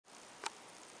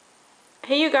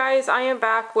Hey you guys, I am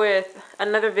back with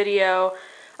another video.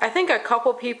 I think a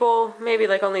couple people, maybe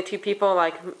like only 2 people,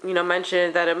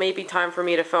 mentioned that it may be time for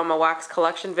me to film a wax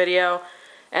collection video.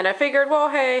 And I figured, well,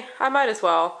 hey, I might as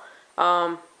well.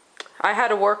 I had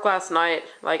to work last night,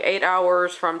 like 8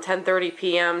 hours from 10:30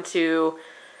 p.m. to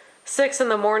 6 in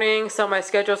the morning, so my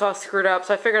schedule's all screwed up.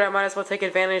 So I figured I might as well take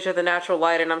advantage of the natural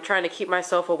light, and I'm trying to keep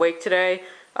myself awake today.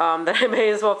 That I may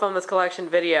as well film this collection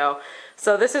video.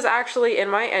 So this is actually in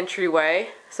my entryway.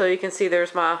 So you can see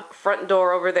there's my front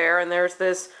door over there, and there's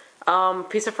this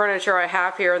piece of furniture I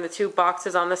have here and the 2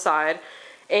 boxes on the side.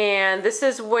 And this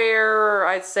is where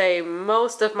I'd say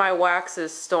most of my wax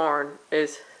is stored.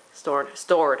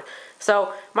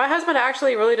 So my husband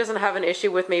actually really doesn't have an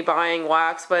issue with me buying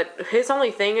wax, but his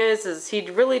only thing is he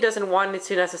really doesn't want it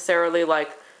to necessarily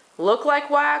look like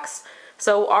wax.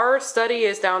 So our study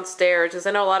is downstairs, because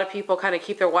I know a lot of people kind of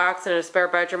keep their wax in a spare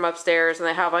bedroom upstairs, and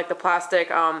they have like the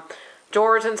plastic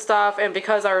drawers and stuff. And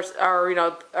because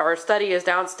our study is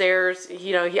downstairs,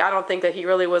 I don't think that he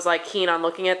really was keen on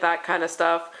looking at that kind of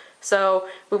stuff. So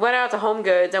we went out to Home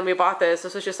Goods and we bought this.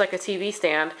 This was just like a TV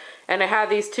stand, and it had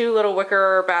these 2 little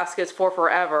wicker baskets for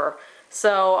forever.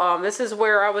 So this is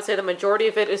where I would say the majority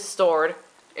of it is stored.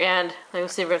 And let me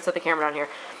see if we're gonna set the camera down here.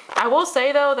 I will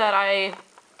say though that I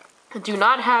do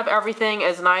not have everything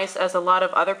as nice as a lot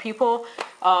of other people,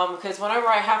 because whenever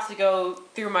I have to go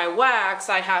through my wax,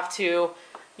 I have to,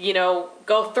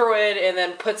 go through it and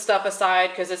then put stuff aside,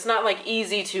 because it's not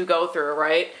easy to go through,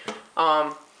 right?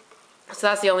 So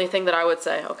that's the only thing that I would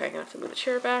say. Okay, I'm gonna have to move the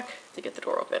chair back to get the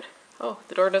door open. Oh,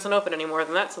 the door doesn't open any more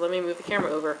than that, so let me move the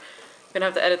camera over. I'm gonna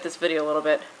have to edit this video a little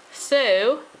bit.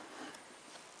 So,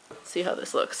 let's see how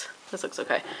this looks. This looks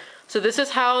okay. So this is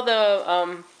how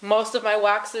the most of my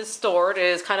wax is stored. It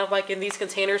is kind of like in these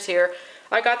containers here.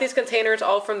 I got these containers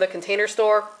all from the Container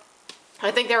Store.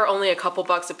 I think they were only a couple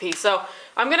bucks a piece. So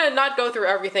I'm gonna not go through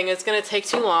everything. It's gonna take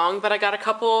too long, but I got a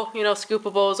couple,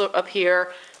 scoopables up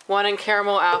here. One in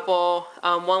caramel apple,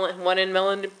 one in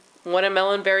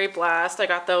melon berry blast. I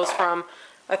got those from,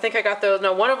 I think I got those,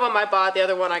 no, one of them I bought, the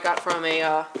other one I got from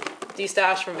a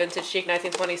D-stash from Vintage Chic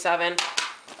 1927.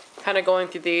 Kind of going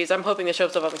through these. I'm hoping this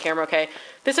shows up on the camera okay.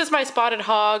 This is my Spotted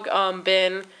Hog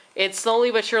bin. It's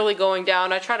slowly but surely going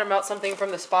down. I try to melt something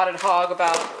from the Spotted Hog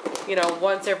about,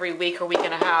 once every week or week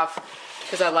and a half,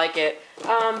 because I like it.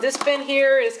 This bin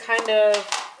here is kind of,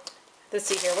 let's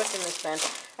see here, what's in this bin?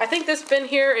 I think this bin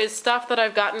here is stuff that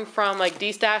I've gotten from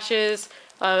D-stashes.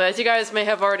 As you guys may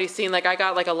have already seen, I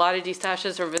got a lot of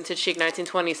D-stashes from Vintage Chic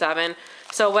 1927.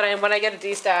 So when I get a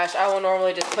D-stash, I will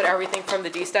normally just put everything from the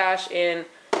D-stash in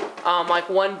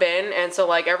one bin, and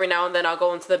so every now and then I'll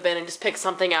go into the bin and just pick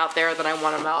something out there that I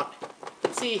want to mount.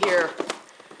 Let's see here.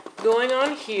 Going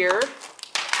on here.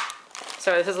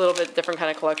 Sorry, this is a little bit different kind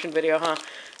of collection video, huh?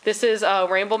 This is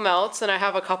rainbow melts, and I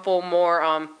have a couple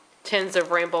more tins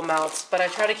of rainbow melts, but I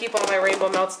try to keep all my rainbow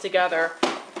melts together.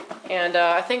 And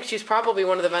I think she's probably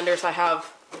one of the vendors I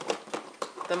have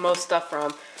the most stuff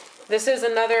from. This is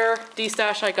another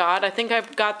D-stash I got. I think I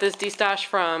got this D-stash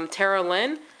from Tara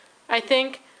Lynn, I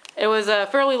think. It was a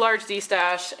fairly large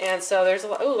D-stash, and so there's a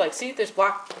lot, ooh, see, there's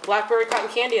blackberry cotton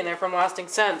candy in there from Lasting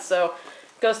Scents. So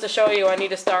it goes to show you I need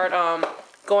to start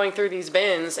going through these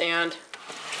bins and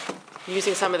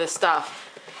using some of this stuff.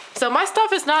 So my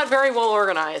stuff is not very well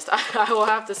organized, I will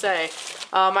have to say.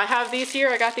 I have these here.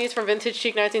 I got these from Vintage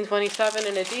Chic 1927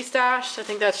 in a D-stash. I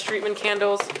think that's Streetman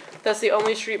candles. That's the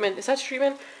only Streetman, is that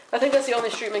Streetman? I think that's the only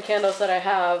Streetman candles that I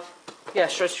have. Yeah,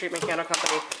 sure, Streetman Candle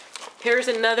Company. Here's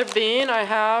another bin I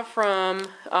have from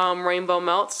Rainbow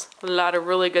Melts. A lot of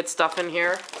really good stuff in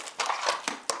here.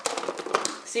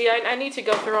 See, I need to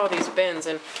go through all these bins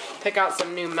and pick out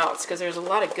some new melts, because there's a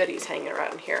lot of goodies hanging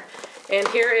around here. And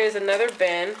here is another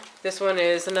bin. This one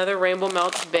is another Rainbow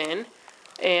Melts bin.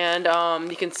 And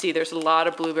you can see there's a lot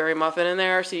of blueberry muffin in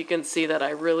there, so you can see that I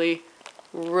really,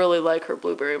 really like her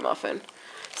blueberry muffin.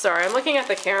 Sorry, I'm looking at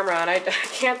the camera and I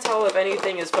can't tell if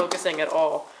anything is focusing at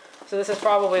all. So this is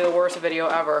probably the worst video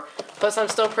ever. Plus I'm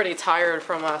still pretty tired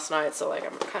from last night, so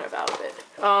I'm kind of out of it.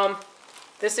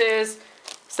 This is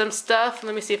some stuff.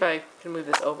 Let me see if I can move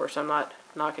this over so I'm not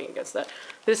knocking against that.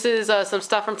 This is some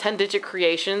stuff from 10 Digit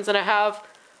Creations, and I have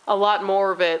a lot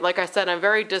more of it. Like I said, I'm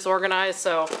very disorganized,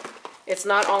 so it's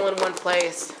not all in one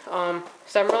place. So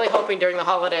I'm really hoping during the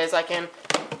holidays I can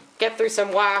get through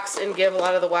some wax and give a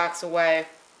lot of the wax away,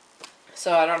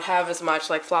 so I don't have as much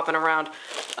flopping around.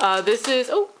 This is,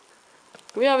 oh,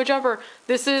 we have a jumper.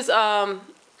 This is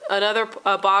another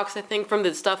box, I think, from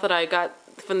the stuff that I got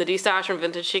from the D-stash from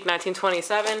Vintage Chic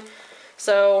 1927.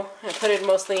 So I put it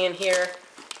mostly in here.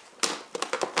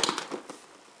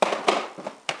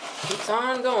 keeps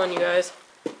on going, you guys.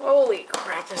 Holy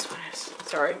crap, this one is,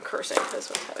 sorry, I'm cursing.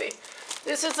 This one's heavy.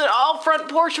 This is an all front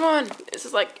porch one. This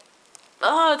is like,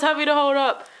 oh, it's heavy to hold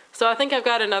up. So I think I've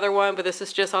got another one, but this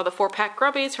is just all the 4-pack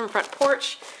grubbies from Front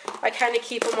Porch. I kind of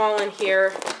keep them all in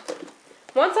here.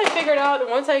 Once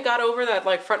I got over that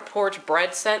like Front Porch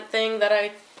bread scent thing that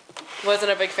I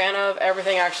wasn't a big fan of,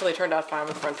 everything actually turned out fine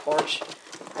with Front Porch.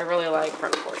 I really like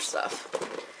Front Porch stuff.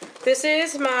 This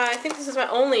is I think this is my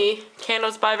only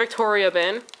Candles by Victoria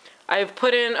bin. I've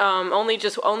put in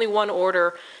only one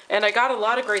order, and I got a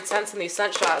lot of great scents in these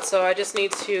scent shots, so I just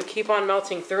need to keep on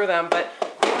melting through them. But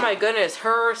oh my goodness,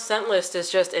 her scent list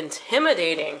is just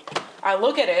intimidating. I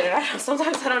look at it and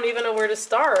sometimes I don't even know where to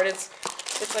start. It's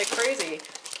like crazy.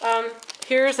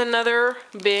 Here's another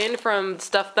bin from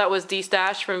stuff that was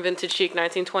destashed from Vintage Chic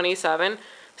 1927.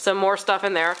 Some more stuff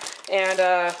in there. And,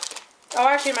 oh,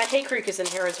 actually my Hay Creek is in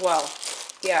here as well.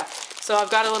 Yeah. So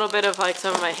I've got a little bit of like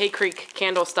some of my Hay Creek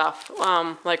candle stuff,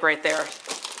 like right there.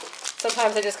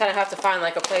 Sometimes I just kind of have to find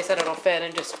like a place that it'll fit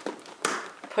and just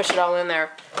push it all in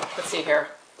there. Let's see here.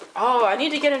 Oh, I need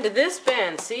to get into this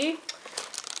bin, see?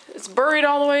 It's buried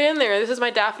all the way in there. This is my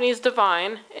Daphne's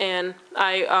Divine, and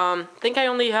I think I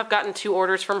only have gotten 2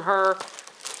 orders from her.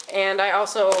 And I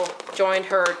also joined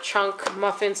her Chunk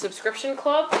Muffin subscription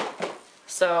club,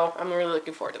 so I'm really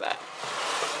looking forward to that.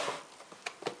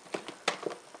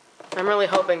 I'm really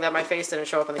hoping that my face didn't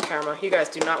show up in the camera. You guys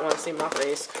do not want to see my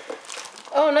face.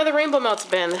 Oh, another Rainbow Melts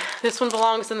bin. This one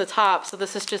belongs in the top, so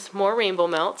this is just more Rainbow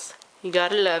Melts. You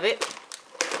gotta love it.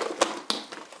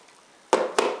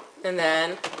 And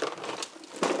then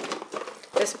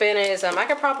this bin is, I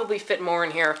could probably fit more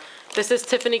in here. This is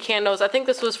Tiffany Candles. I think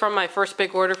this was from my first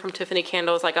big order from Tiffany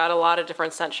Candles. I got a lot of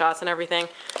different scent shots and everything.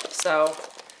 So,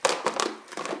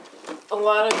 a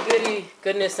lot of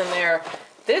goodness in there.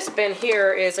 This bin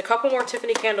here is a couple more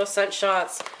Tiffany Candle scent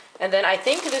shots. And then I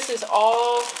think this is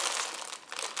all,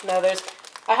 no,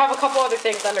 I have a couple other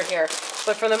things under here.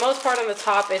 But for the most part on the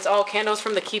top, it's all candles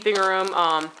from the Keeping Room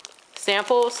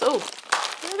samples. Oh,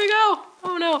 there we go.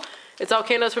 Oh no. It's all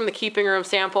candles from the Keeping Room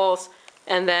samples.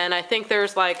 And then I think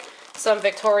there's like some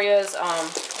Victoria's,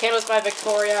 Candles by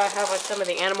Victoria. I have like some of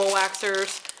the animal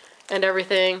waxers and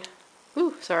everything.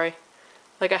 Ooh, sorry.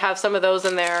 Like I have some of those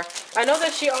in there. I know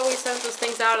that she always sends those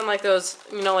things out in like those,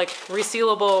 you know, like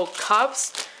resealable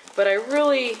cups. But I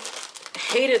really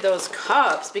hated those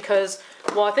cups because,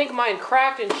 well, I think mine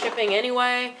cracked in shipping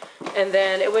anyway. And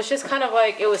then it was just kind of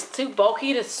like, it was too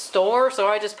bulky to store. So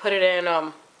I just put it in,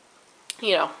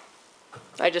 you know,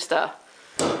 I just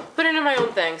put it in my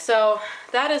own thing. So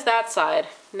that is that side.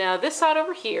 Now this side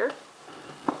over here.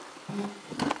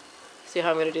 See how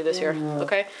I'm going to do this here?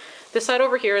 Okay. This side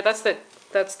over here, that's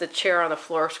the chair on the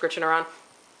floor scritching around.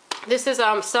 This is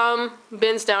some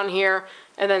bins down here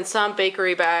and then some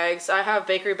bakery bags. I have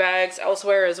bakery bags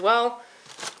elsewhere as well.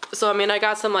 So I mean I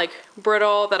got some like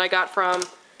brittle that I got from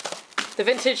the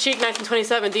Vintage Chic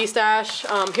 1927 D-Stash.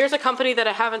 Here's a company that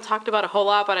I haven't talked about a whole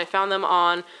lot, but I found them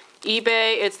on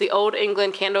eBay. It's the Old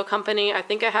England Candle Company. I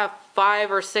think I have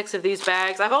 5 or 6 of these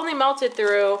bags. I've only melted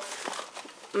through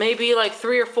maybe like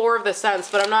 3 or 4 of the scents,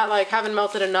 but I'm not like, haven't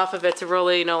melted enough of it to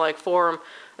really, you know, like form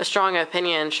a strong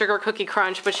opinion. Sugar Cookie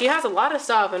Crunch, but she has a lot of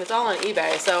stuff and it's all on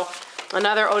eBay. So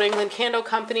another Old England Candle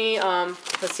Company.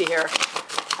 Let's see here.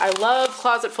 I love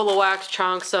Closet Full of Wax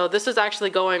chunks, so this is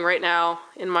actually going right now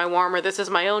in my warmer. This is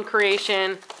my own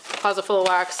creation, Closet Full of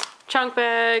Wax chunk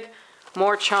bag,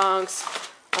 more chunks.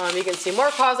 You can see more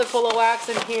Closet Full of Wax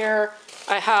in here.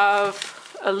 I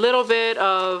have a little bit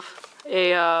of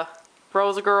a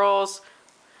Rose Girls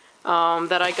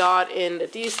that I got in the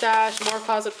D-Stash, more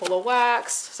Closet Full of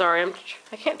Wax. Sorry,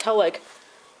 I can't tell like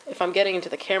if I'm getting into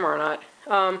the camera or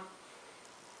not.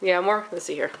 Yeah, more, let's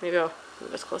see here. Maybe I'll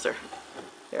move this closer.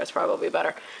 There, it's probably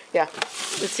better. Yeah,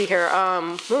 let's see here.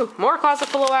 More Closet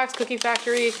Full of Wax, Cookie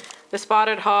Factory, the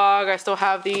Spotted Hog. I still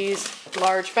have these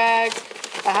large bags.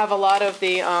 I have a lot of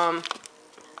the,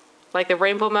 like the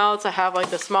Rainbow Melts. I have like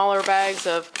the smaller bags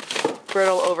of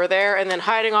brittle over there. And then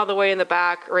hiding all the way in the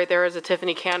back, right there is a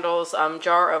Tiffany Candles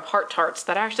jar of Heart Tarts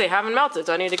that I actually haven't melted,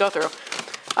 so I need to go through.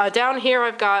 Down here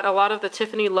I've got a lot of the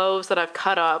Tiffany loaves that I've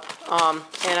cut up,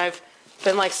 and I've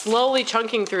been like slowly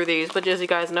chunking through these, but as you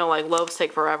guys know, like loaves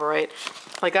take forever, right?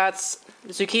 Like that's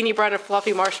zucchini bread and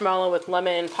fluffy marshmallow with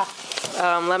lemon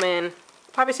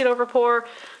poppy seed over pour.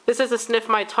 This is a Sniff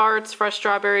My Tarts, fresh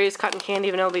strawberries, cotton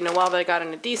candy, vanilla bean Noel that I got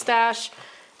in a D-Stash.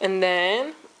 And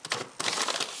then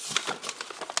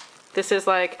this is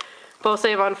like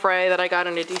Bosé Von Frey that I got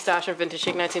in a D-Stash in Vintage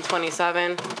Chic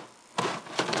 1927.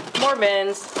 More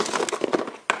bins.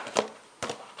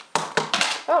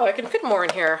 Oh, I can fit more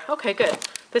in here. Okay, good.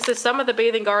 This is some of the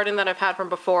bathing garden that I've had from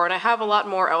before, and I have a lot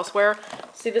more elsewhere.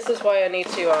 See, this is why I need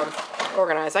to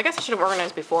organize. I guess I should have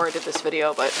organized before I did this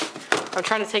video, but I'm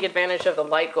trying to take advantage of the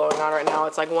light going on right now.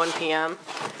 It's like 1 p.m.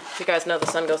 You guys know the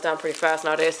sun goes down pretty fast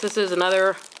nowadays. This is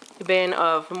another bin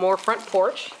of more front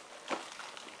porch.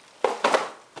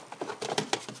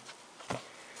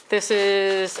 This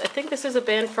is, I think this is a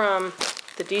bin from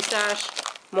the D-Stash.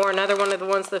 Another one of the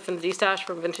ones from the D-Stash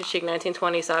from Vintage Chic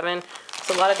 1927.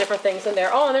 There's a lot of different things in there.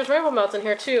 Oh, and there's rainbow melts in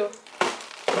here too.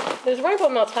 There's rainbow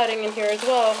melts hiding in here as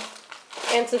well.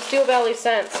 And some Steel Valley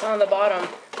scents on the bottom.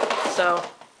 So,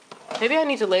 maybe I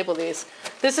need to label these.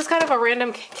 This is kind of a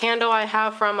random candle I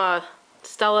have from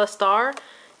Stella Star.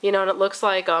 You know, and it looks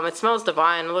like, it smells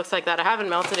divine. It looks like that. I haven't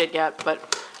melted it yet,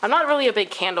 but I'm not really a big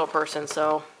candle person,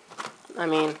 so, I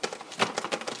mean,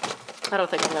 I don't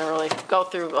think I'm going to really go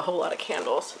through a whole lot of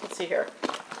candles. Let's see here.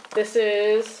 This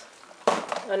is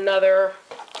another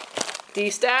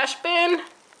D-Stash bin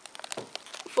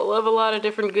full of a lot of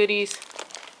different goodies.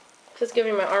 Just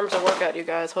giving my arms a workout, you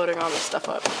guys, holding all this stuff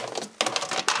up.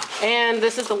 And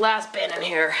this is the last bin in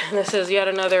here. This is yet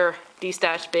another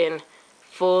D-Stash bin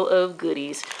full of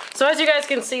goodies. So as you guys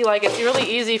can see, like, it's really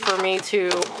easy for me to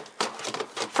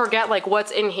forget like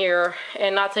what's in here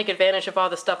and not take advantage of all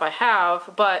the stuff I have.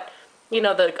 But you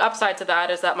know, the upside to that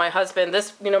is that my husband,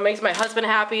 this, you know, makes my husband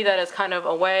happy that it's kind of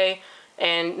away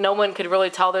and no one could really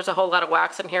tell there's a whole lot of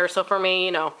wax in here. So for me,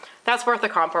 you know, that's worth the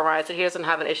compromise, that he doesn't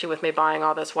have an issue with me buying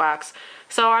all this wax.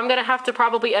 So I'm gonna have to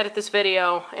probably edit this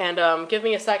video, and give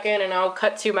me a second and I'll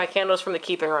cut to my candles from the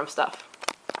keeping room stuff.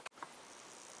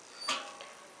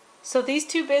 So these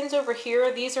two bins over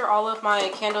here, these are all of my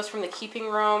candles from the keeping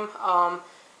room.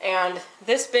 And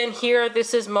this bin here,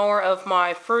 this is more of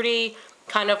my fruity,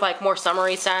 kind of like more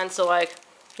summery scents. So like,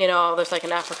 you know, there's like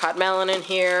an apricot melon in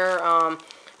here,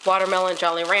 watermelon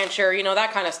Jolly Rancher, you know,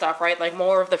 that kind of stuff, right? Like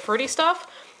more of the fruity stuff.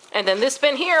 And then this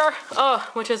bin here,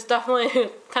 which is definitely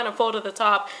kind of full to the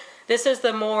top. This is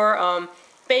the more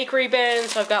bakery bin.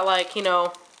 So I've got like, you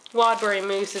know, Wadbury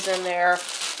Mousse is in there.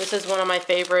 This is one of my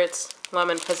favorites,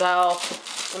 Lemon Pizzelle.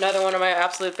 Another one of my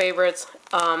absolute favorites,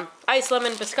 Ice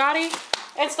Lemon Biscotti,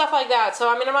 and stuff like that. So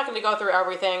I mean, I'm not going to go through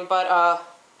everything, but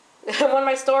when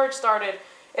my storage started,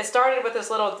 it started with this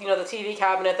little, you know, the TV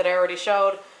cabinet that I already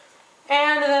showed.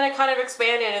 And then it kind of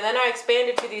expanded, and then I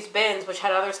expanded to these bins, which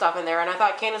had other stuff in there. And I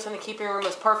thought candles from the keeping room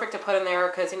was perfect to put in there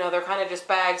because, you know, they're kind of just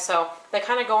bags, so they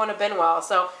kind of go in a bin well.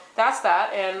 So that's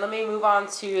that, and let me move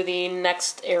on to the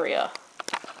next area.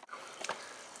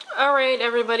 Alright,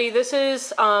 everybody, this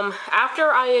is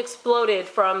after I exploded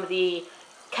from the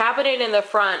cabinet in the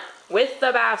front with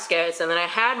the baskets, and then I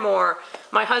had more.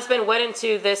 My husband went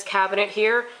into this cabinet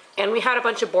here, and we had a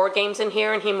bunch of board games in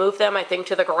here, and he moved them, I think,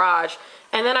 to the garage.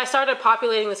 And then I started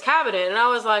populating this cabinet, and I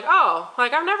was like, oh,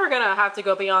 like, I'm never gonna have to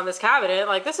go beyond this cabinet.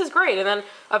 Like, this is great. And then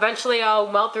eventually I'll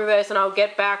melt through this, and I'll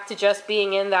get back to just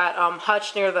being in that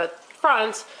hutch near the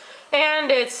front,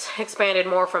 and it's expanded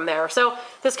more from there. So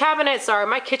this cabinet, sorry,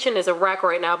 my kitchen is a wreck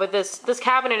right now, but this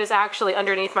cabinet is actually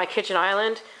underneath my kitchen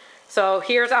island. So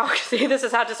here's how, see, this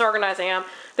is how disorganized I am.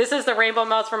 This is the rainbow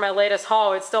melts from my latest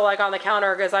haul. It's still like on the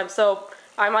counter because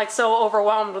I'm like so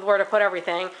overwhelmed with where to put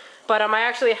everything. But I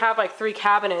actually have like 3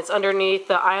 cabinets underneath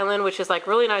the island, which is like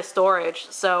really nice storage.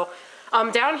 So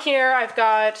down here I've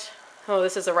got, oh,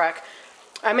 this is a wreck.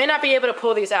 I may not be able to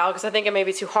pull these out because I think it may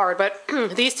be too hard, but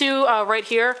these two right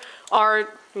here are,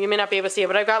 you may not be able to see it,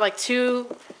 but I've got like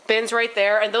 2 bins right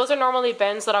there, and those are normally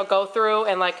bins that I'll go through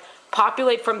and like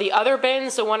populate from the other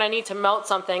bins. So when I need to melt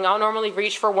something, I'll normally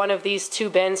reach for one of these 2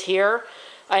 bins here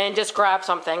and just grab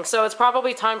something. So it's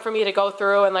probably time for me to go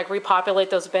through and like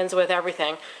repopulate those bins with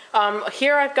everything.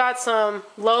 Here I've got some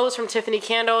loaves from Tiffany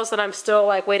Candles that I'm still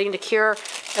like waiting to cure,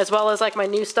 as well as like my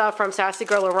new stuff from Sassy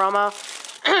Girl Aroma.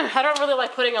 I don't really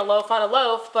like putting a loaf on a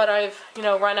loaf, but I've, you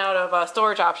know, run out of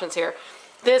storage options here.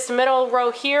 This middle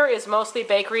row here is mostly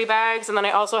bakery bags, and then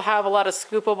I also have a lot of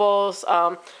scoopables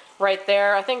right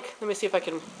there. I think, let me see if I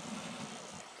can,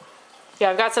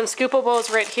 yeah, I've got some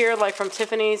scoopables right here, like from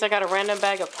Tiffany's. I got a random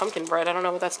bag of pumpkin bread. I don't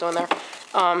know what that's doing there.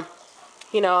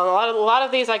 You know, a lot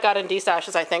of these I got in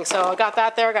D-Stashes, I think. So I got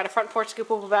that there. I got a front porch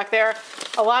scoopable back there.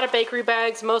 A lot of bakery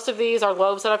bags. Most of these are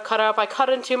loaves that I've cut up. I cut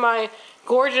into my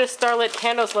gorgeous Starlit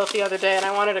Candles loaf the other day, and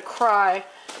I wanted to cry.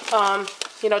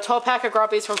 You know, 12-pack of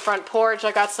grubbies from Front Porch.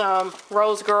 I got some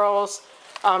Rose Girls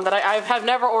that I have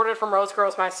never ordered from Rose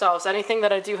Girls myself. So anything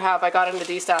that I do have, I got in the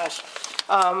D-Stash.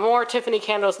 More Tiffany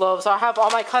Candles loaves. So I have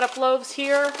all my cut-up loaves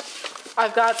here.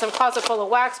 I've got some closet full of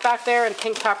wax back there and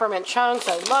pink peppermint chunks.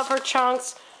 I love her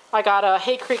chunks. I got a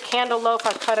Hay Creek candle loaf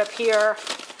I cut up here.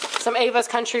 Some Ava's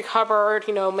Country Cupboard,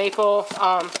 you know, maple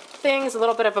things, a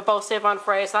little bit of a Beau Save on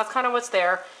Frey, so that's kind of what's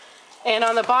there. And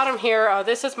on the bottom here,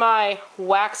 this is my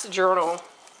wax journal.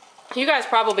 You guys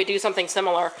probably do something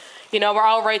similar. You know, where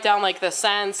I'll write down like the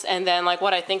scents and then like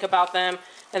what I think about them.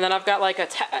 And then I've got like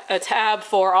a tab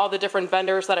for all the different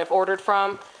vendors that I've ordered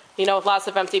from, you know, with lots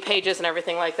of empty pages and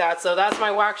everything like that. So that's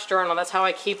my wax journal. That's how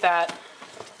I keep that.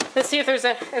 Let's see if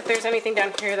there's anything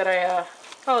down here that I,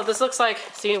 oh, this looks like,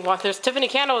 see, there's Tiffany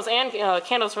candles and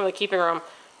candles from the keeping room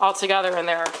all together in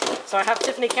there. So I have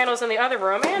Tiffany candles in the other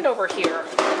room and over here,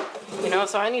 you know,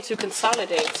 so I need to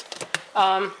consolidate.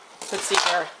 Let's see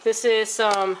here. This is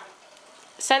some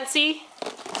Scentsy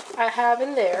I have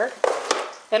in there.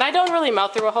 And I don't really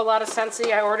melt through a whole lot of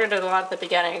Scentsy. I ordered it a lot at the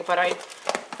beginning, but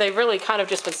they've really kind of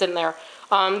just been sitting there.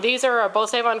 These are a Beau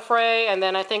Save on Frey, and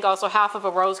then I think also half of a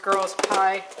Rose Girls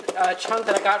Pie chunk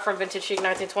that I got from Vintage Chic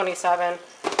 1927.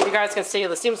 You guys can see,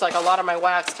 it seems like a lot of my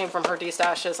wax came from her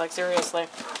D-stashes, like seriously.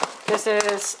 This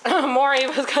is more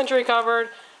Ava's Country Covered,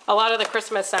 a lot of the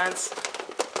Christmas scents.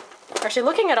 Actually,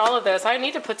 looking at all of this, I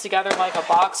need to put together like a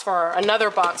box for, another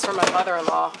box for my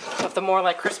mother-in-law of the more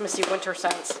like Christmassy winter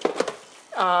scents.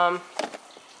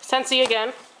 Scentsy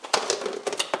again.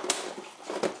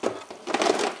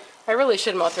 I really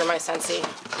should mow through my Scentsy.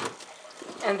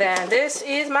 And then this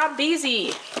is my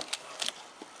Beezy.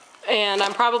 And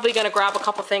I'm probably going to grab a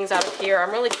couple things out of here.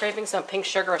 I'm really craving some pink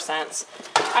sugar scents.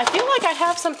 I feel like I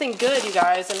have something good, you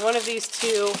guys, in one of these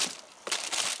two.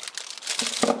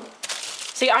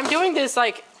 See, I'm doing this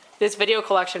like this video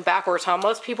collection backwards, how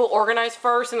most people organize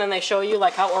first and then they show you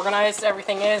like how organized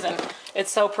everything is, and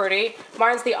it's so pretty.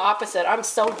 Mine's the opposite. I'm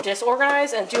so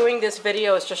disorganized, and doing this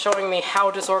video is just showing me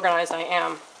how disorganized I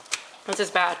am. This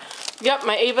is bad. Yep,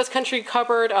 my Ava's Country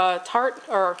Cupboard tart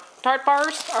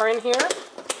bars are in here.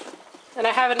 And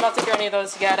I haven't melted through any of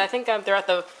those yet. I think they're at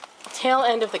the tail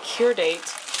end of the cure date.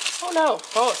 Oh no.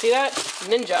 Oh, see that?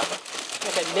 Ninja.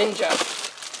 Like a ninja.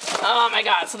 Oh my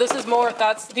god. So this is more,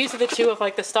 these are the two of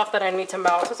like the stuff that I need to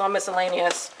melt. It's all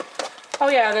miscellaneous. Oh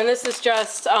yeah, and then this is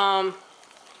just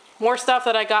more stuff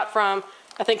that I got from,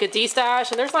 I think, a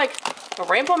D-stash. And there's like a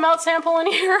rainbow melt sample in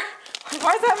here.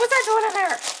 Why is that? What's that doing in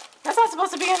there? That's not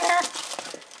supposed to be in there.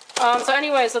 So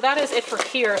anyway, so that is it for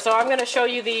here. So I'm going to show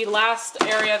you the last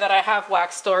area that I have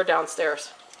wax stored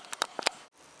downstairs.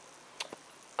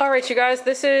 Alright you guys,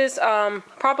 this is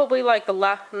probably like the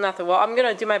last, well, I'm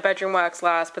going to do my bedroom wax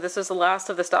last, but this is the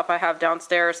last of the stuff I have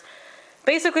downstairs.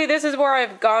 Basically, this is where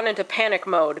I've gone into panic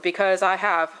mode because I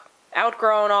have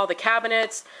outgrown all the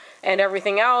cabinets and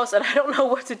everything else, and I don't know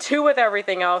what to do with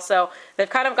everything else, so they've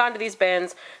kind of gone to these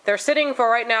bins. They're sitting for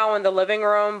right now in the living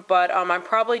room, but I'm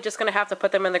probably just going to have to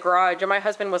put them in the garage. And my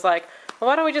husband was like, well,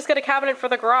 why don't we just get a cabinet for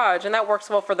the garage? And that works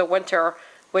well for the winter,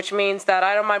 which means that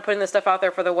I don't mind putting this stuff out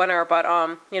there for the winter, but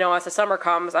you know, as the summer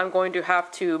comes, I'm going to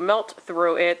have to melt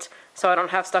through it so I don't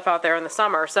have stuff out there in the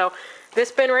summer. So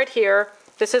this bin right here,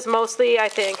 this is mostly, I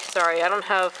think, sorry, I don't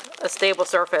have a stable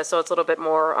surface, so it's a little bit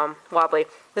more wobbly.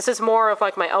 This is more of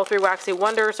like my L3 Waxy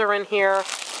Wonders are in here.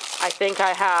 I think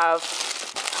I have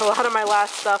a lot of my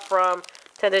last stuff from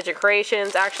 10 Digit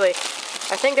Creations. Actually,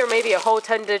 I think there may be a whole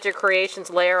 10 Digit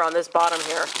Creations layer on this bottom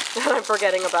here that I'm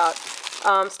forgetting about.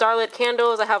 Starlit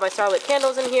candles, I have my Starlit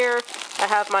candles in here. I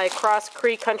have my Cross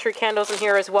Creek Country candles in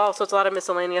here as well, so it's a lot of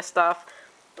miscellaneous stuff.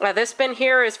 This bin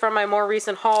here is from my more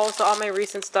recent hauls, so all my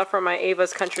recent stuff from my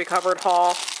Ava's Country Covered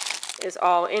haul is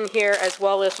all in here, as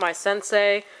well as my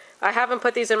Sensei. I haven't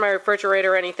put these in my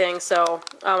refrigerator or anything, so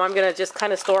I'm going to just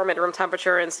kind of store them at room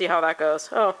temperature and see how that goes.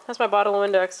 Oh, that's my bottle of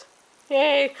Windex.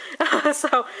 Yay!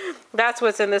 So that's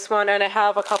what's in this one, and I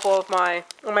have a couple of my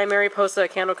Mariposa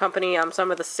Candle Company, some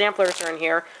of the samplers are in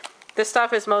here. This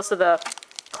stuff is most of the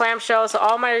clamshells, so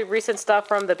all my recent stuff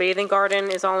from the Bathing Garden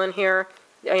is all in here.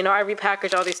 You know, I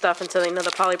repackage all these stuff into, you know,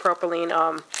 the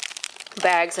polypropylene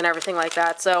bags and everything like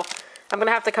that. So I'm going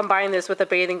to have to combine this with the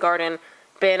Bathing Garden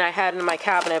bin I had in my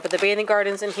cabinet. But the Bathing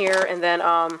Garden's in here, and then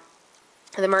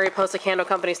the Mariposa Candle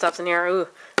Company stuff's in here. Ooh,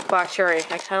 black cherry.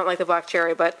 I don't like the black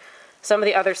cherry, but some of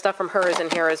the other stuff from her is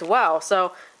in here as well.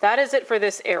 So that is it for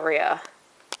this area.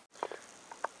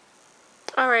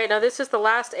 Alright, now this is the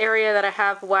last area that I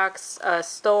have wax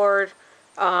stored.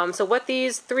 So what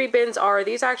these 3 bins are,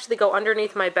 these actually go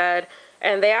underneath my bed,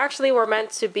 and they actually were meant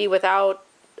to be without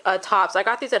tops. I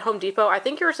got these at Home Depot. I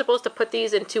think you're supposed to put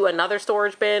these into another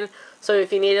storage bin, so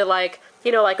if you needed like,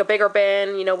 you know, like a bigger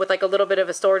bin, you know, with like a little bit of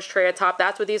a storage tray at top,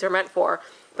 that's what these are meant for.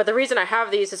 But the reason I have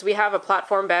these is we have a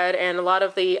platform bed, and a lot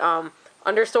of the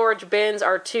under storage bins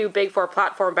are too big for a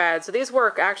platform bed, so these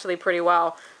work actually pretty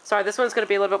well. Sorry, this one's going to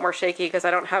be a little bit more shaky because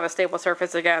I don't have a stable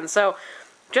surface again. So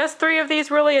just 3 of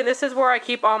these really, and this is where I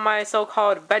keep all my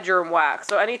so-called bedroom wax.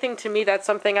 So anything to me that's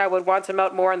something I would want to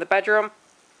melt more in the bedroom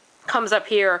comes up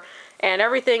here, and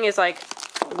everything is like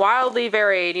wildly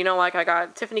varied. You know, like I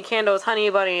got Tiffany Candles, Honey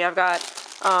Bunny, I've got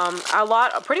a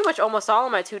lot, pretty much almost all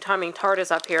of my two-timing tart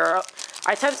is up here.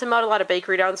 I tend to melt a lot of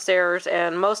bakery downstairs,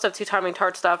 and most of two-timing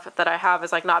tart stuff that I have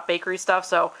is like not bakery stuff,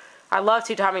 so I love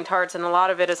two-timing tarts, and a lot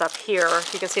of it is up here.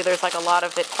 You can see there's like a lot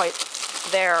of it quite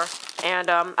there.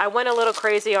 And I went a little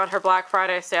crazy on her Black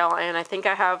Friday sale, and I think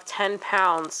I have 10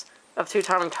 pounds of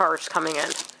two-timing tarts coming in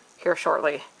here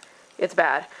shortly. It's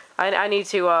bad. I need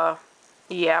to,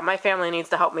 yeah, my family needs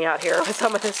to help me out here with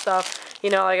some of this stuff. You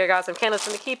know, like I got some candles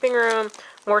from the keeping room,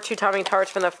 more two-timing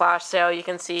tarts from the flash sale. You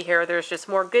can see here there's just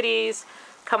more goodies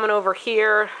coming over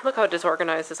here. Look how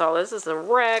disorganized this all is. This is a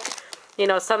wreck. You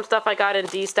know, some stuff I got in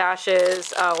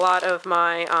D-stashes, a lot of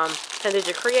my 10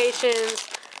 Digit Creations.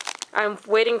 I'm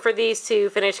waiting for these to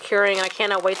finish curing. I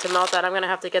cannot wait to melt that. I'm going to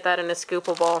have to get that in a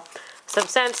scoopable. Some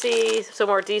Scentsy, some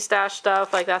more D-stash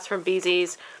stuff, like that's from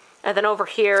Beezy's. And then over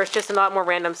here, it's just a lot more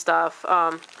random stuff.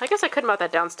 I guess I could melt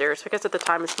that downstairs. I guess at the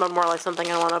time it smelled more like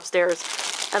something I want upstairs.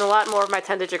 And a lot more of my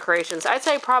 10 Digit Creations. I'd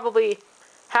say probably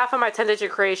half of my 10 Digit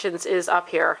Creations is up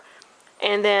here.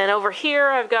 And then over here,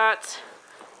 I've got,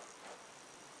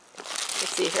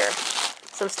 let's see here,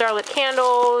 some Starlit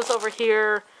Candles over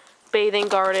here. Bathing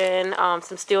Garden,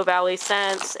 some Steel Valley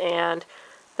scents, and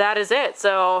that is it.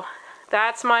 So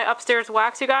that's my upstairs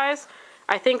wax, you guys.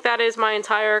 I think that is my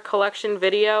entire collection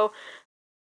video.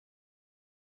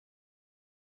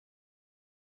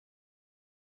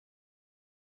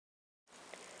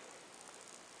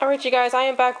 Alright you guys, I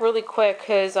am back really quick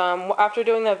because after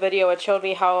doing that video it showed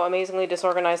me how amazingly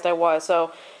disorganized I was.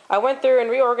 So I went through and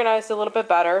reorganized a little bit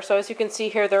better. So as you can see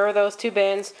here, there are those 2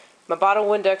 bins. My bottle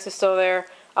Windex is still there.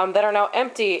 That are now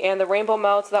empty, and the rainbow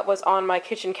melts that was on my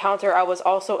kitchen counter I was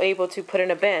also able to put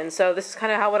in a bin. So this is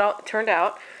kind of how it all turned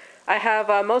out. I have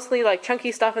mostly like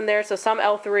chunky stuff in there, so some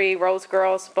L3 Rose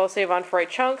Girls, both Save on Fright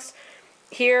chunks.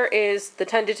 Here is the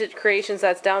 10 Digit Creations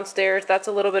that's downstairs. That's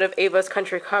a little bit of Ava's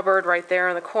Country Cupboard right there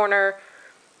in the corner.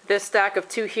 This stack of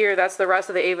 2 here, that's the rest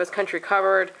of the Ava's Country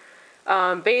Cupboard.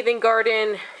 Bathing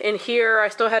Garden in here, I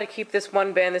still had to keep this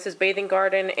one bin. This is Bathing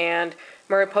Garden and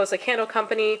Mariposa Candle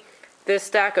Company. This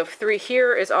stack of 3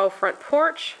 here is all Front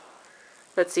Porch.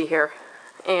 Let's see here.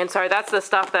 And sorry, that's the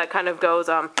stuff that kind of goes,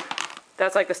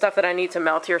 that's like the stuff that I need to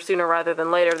melt here sooner rather than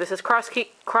later. This is Cross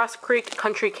Creek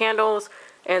Country Candles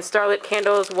and Starlit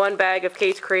Candles. 1 bag of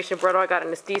Kate's Creation Brittle I got in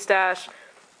this D-stash.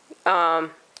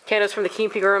 Candles from the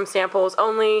Keeping Room samples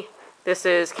only. This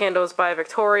is Candles by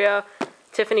Victoria.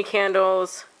 Tiffany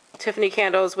Candles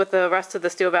with the rest of the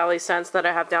Steel Valley scents that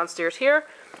I have downstairs here.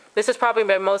 This is probably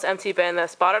my most empty bin, the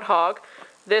Spotted Hog.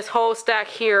 This whole stack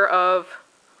here of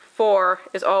 4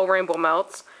 is all rainbow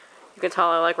melts. You can tell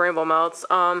I like rainbow melts.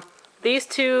 These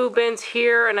 2 bins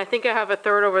here, and I think I have a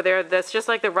third over there, that's just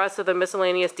like the rest of the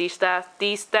miscellaneous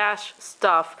D-stash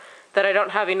stuff that I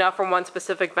don't have enough from one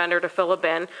specific vendor to fill a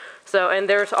bin. So, and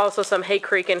there's also some Hay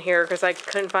Creek in here because I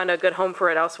couldn't find a good home for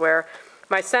it elsewhere.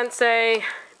 My Sensei,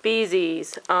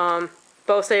 Beezy's,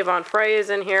 Beau Save on Frey is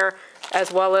in here,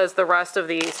 as well as the rest of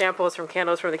the samples from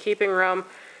Candles from the Keeping Room.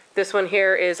 This one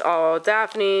here is all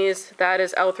Daphne's. That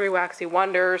is L3 Waxy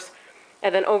Wonders.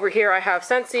 And then over here I have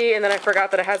Scentsy, and then I forgot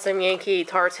that I had some Yankee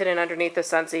tarts hidden underneath the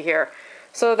Scentsy here.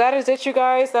 So that is it, you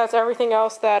guys. That's everything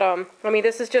else that, I mean,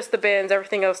 this is just the bins.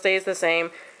 Everything else stays the same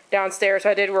downstairs.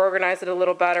 So I did reorganize it a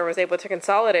little better, was able to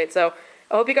consolidate. So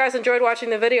I hope you guys enjoyed watching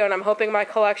the video, and I'm hoping my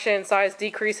collection size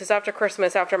decreases after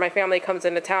Christmas, after my family comes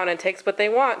into town and takes what they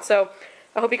want. So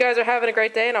I hope you guys are having a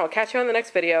great day, and I will catch you on the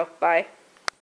next video. Bye.